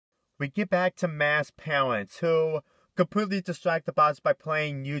we get back to Matt's parents, who completely distract the boss by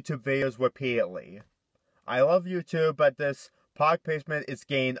playing YouTube videos repeatedly. I love YouTube, but this product placement is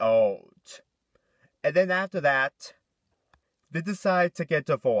getting old. And then after that, they decide to get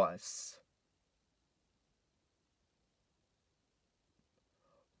divorced.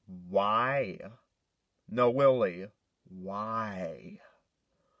 Why? No, really. Why?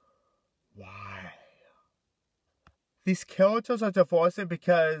 Why? These characters are divorcing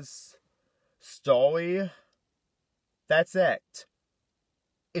because story. That's it.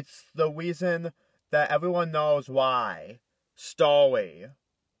 It's the reason that everyone knows why. Story.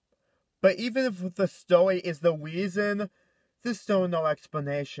 But even if the story is the reason, there's still no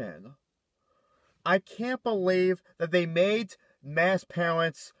explanation. I can't believe that they made Matt's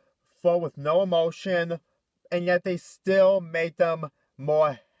parents fall with no emotion, and yet they still made them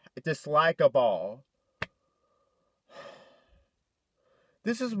more dislikable.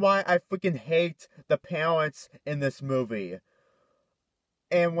 This is why I freaking hate the parents in this movie.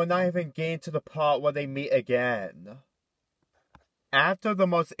 And we're not even getting to the part where they meet again. After the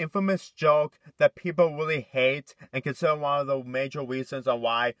most infamous joke that people really hate and consider one of the major reasons on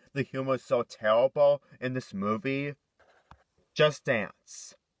why the humor is so terrible in this movie, Just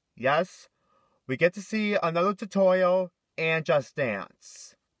Dance. Yes, we get to see another tutorial and Just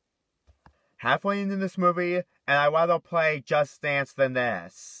Dance. Halfway into this movie, and I'd rather play Just Dance than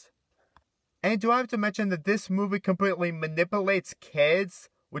this. And do I have to mention that this movie completely manipulates kids,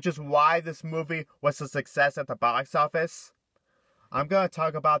 which is why this movie was a success at the box office? I'm going to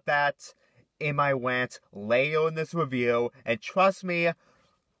talk about that in my rant later in this review, and trust me,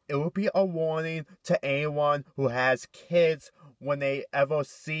 it will be a warning to anyone who has kids when they ever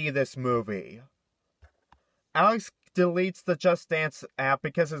see this movie. Alex deletes the Just Dance app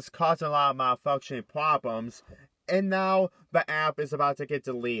because it's causing a lot of malfunctioning problems, and now the app is about to get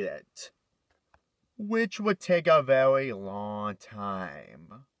deleted, which would take a very long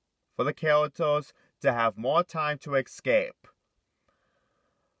time for the characters to have more time to escape.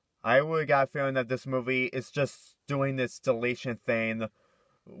 I really got a feeling that this movie is just doing this deletion thing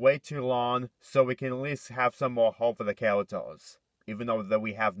way too long so we can at least have some more hope for the characters, even though that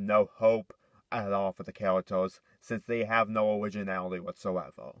we have no hope at all for the characters, since they have no originality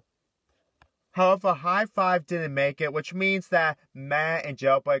whatsoever. However, High Five didn't make it, which means that Matt and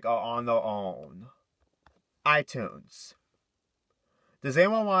Jailbreak are on their own. iTunes. Does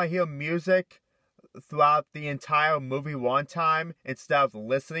anyone want to hear music throughout the entire movie runtime instead of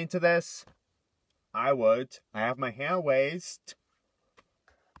listening to this? I would. I have my hand raised.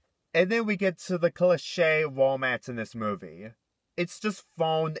 And then we get to the cliche romance in this movie. It's just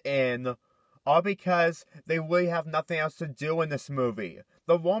phoned in, all because they really have nothing else to do in this movie.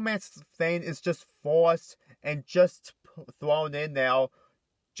 The romance thing is just forced and just thrown in there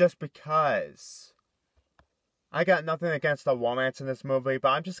just because. I got nothing against the romance in this movie, but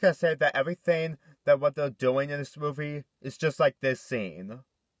I'm just gonna say that everything that what they're doing in this movie is just like this scene.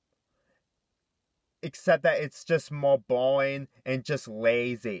 Except that it's just more boring and just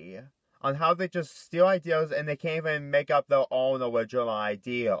lazy on how they just steal ideas and they can't even make up their own original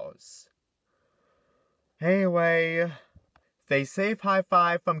ideas. Anyway, they save High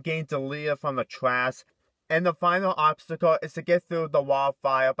Five from getting deleted from the trash, and the final obstacle is to get through the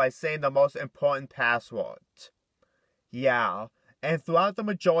wildfire by saying the most important password. Yeah, and throughout the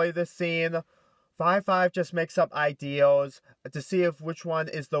majority of the scene, High Five just makes up ideas to see if which one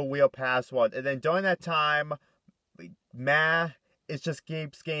is the real password, and then during that time, Matt just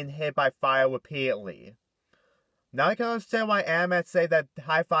keeps getting hit by fire repeatedly. Now I can understand why animats say that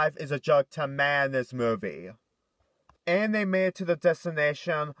High Five is a joke to Matt in this movie. And they made it to the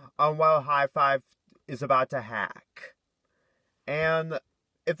destination on where High Five is about to hack. And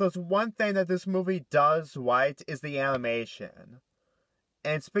if there's one thing that this movie does right, is the animation.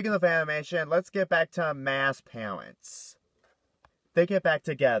 And speaking of animation, let's get back to Matt's parents. They get back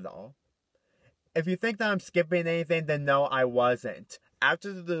together. If you think that I'm skipping anything, then no, I wasn't.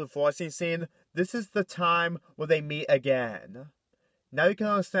 After the divorcing scene, this is the time where they meet again. Now you can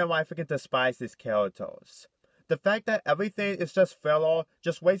understand why I freaking despise these characters. The fact that everything is just filler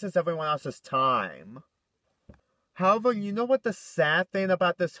just wastes everyone else's time. However, you know what the sad thing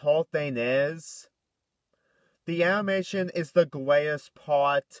about this whole thing is? The animation is the greatest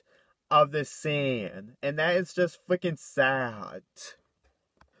part of this scene, and that is just freaking sad.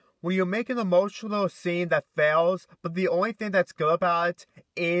 When you make an emotional scene that fails, but the only thing that's good about it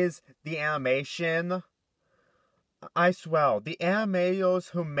is the animation, I swear, the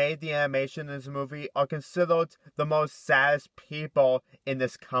animators who made the animation in this movie are considered the most saddest people in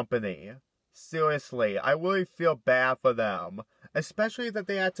this company. Seriously, I really feel bad for them. especially that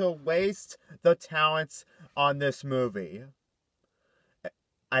they had to waste the talents on this movie.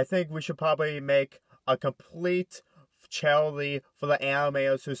 I think we should probably make a complete charity for the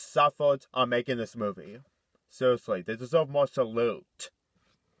animators who suffered on making this movie. Seriously, they deserve more salute.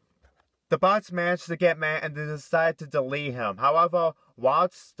 The bots managed to get mad and they decided to delete him. However,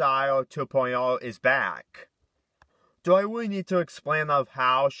 Wild Style 2.0 is back. Do I really need to explain of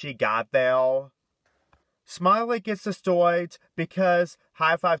how she got there? Smiley gets destroyed because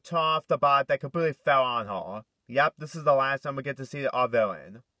High Five turned off the bot that completely fell on her. Yep, this is the last time we get to see our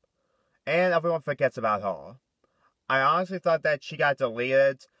villain. And everyone forgets about her. I honestly thought that she got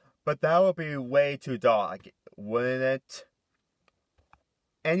deleted, but that would be way too dark, wouldn't it?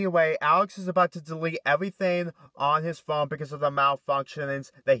 Anyway, Alex is about to delete everything on his phone because of the malfunctionings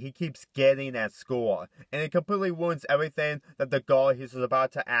that he keeps getting at school. And it completely ruins everything that the girl he's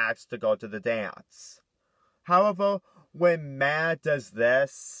about to ask to go to the dance. However, when Matt does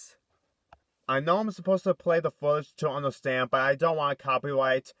this, I know I'm supposed to play the footage to understand, but I don't want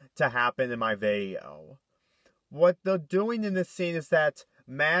copyright to happen in my video. What they're doing in this scene is that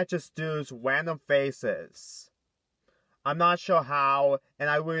Matt just does random faces. I'm not sure how, and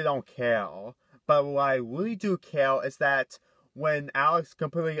I really don't care. But what I really do care is that when Alex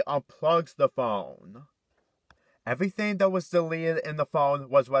completely unplugs the phone, everything that was deleted in the phone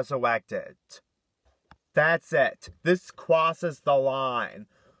was resurrected. That's it. This crosses the line.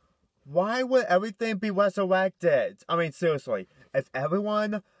 Why would everything be resurrected? I mean, seriously, if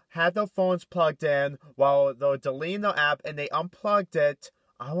everyone had their phones plugged in while they were deleting the app and they unplugged it,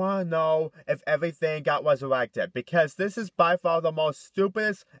 I want to know if everything got resurrected, because this is by far the most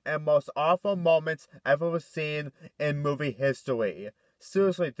stupidest and most awful moments I've ever seen in movie history.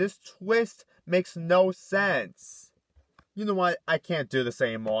 Seriously, this twist makes no sense. You know what? I can't do this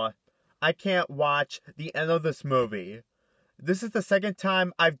anymore. I can't watch the end of this movie. This is the second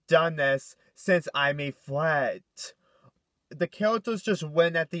time I've done this since I Meet Fred. The characters just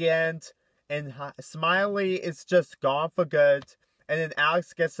win at the end, and Smiley is just gone for good. And then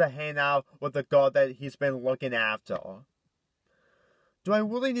Alex gets to hang out with the girl that he's been looking after. Do I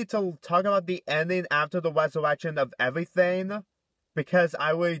really need to talk about the ending after the resurrection of everything? Because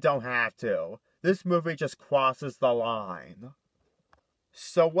I really don't have to. This movie just crosses the line.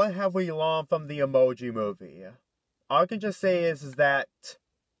 So what have we learned from the Emoji movie? All I can just say is that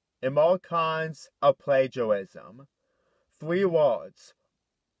emoticons are plagiarism. 3 words.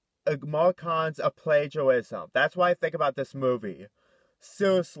 Emoticons are plagiarism. That's what I think about this movie.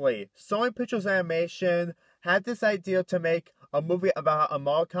 Seriously, Sony Pictures Animation had this idea to make a movie about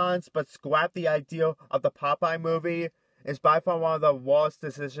emoticons, but scrap the idea of the Popeye movie. Is by far one of the worst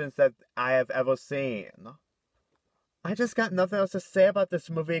decisions that I have ever seen. I just got nothing else to say about this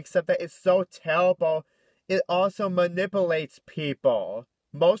movie except that it's so terrible. It also manipulates people,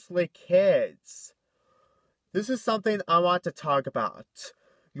 mostly kids. This is something I want to talk about.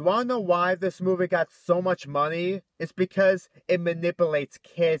 You want to know why this movie got so much money? It's because it manipulates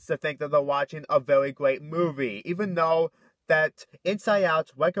kids to think that they're watching a very great movie, even though that Inside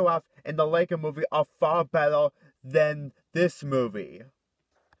Out, Wreck-It Ralph, and the Lego movie are far better than this movie.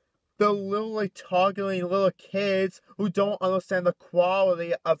 They're literally targeting little kids who don't understand the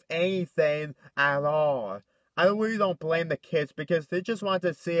quality of anything at all. I really don't blame the kids because they just want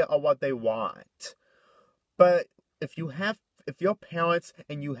to see what they want. But if you're parents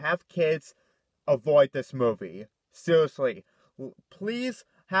and you have kids, avoid this movie. Seriously. Please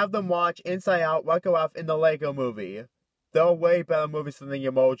have them watch Inside Out, Wreck-It Ralph, and the Lego movie. They're way better movies than the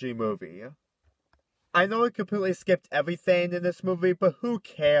Emoji movie. I know I completely skipped everything in this movie, but who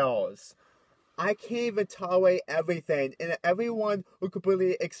cares? I can't even tolerate everything, and everyone who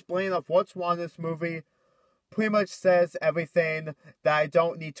completely explain of what's wrong in this movie pretty much says everything that I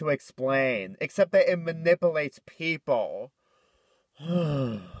don't need to explain, except that it manipulates people.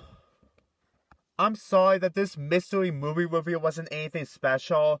 I'm sorry that this mystery movie review wasn't anything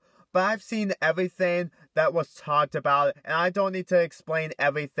special, but I've seen everything that was talked about, and I don't need to explain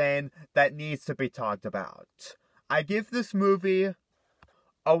everything that needs to be talked about. I give this movie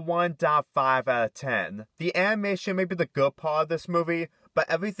a 1.5 out of 10. The animation may be the good part of this movie, but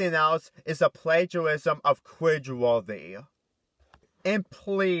everything else is a plagiarism of cringeworthy. And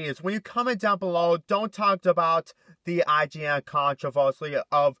please, when you comment down below, don't talk about the IGN controversy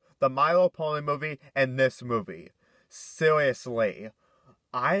of the My Little Pony movie and this movie. Seriously.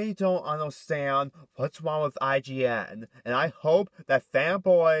 I don't understand what's wrong with IGN, and I hope that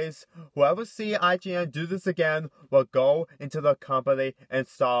fanboys, whoever see IGN do this again, will go into the company and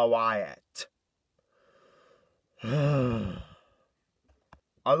start a riot.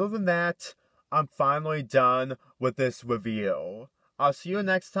 Other than that, I'm finally done with this review. I'll see you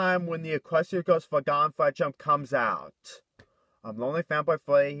next time when the Equestria Girls Forgotten Flight Jump comes out. I'm Lonely Fanboy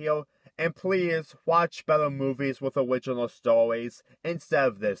Freddy here, and please watch better movies with original stories instead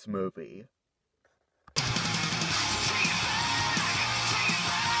of this movie.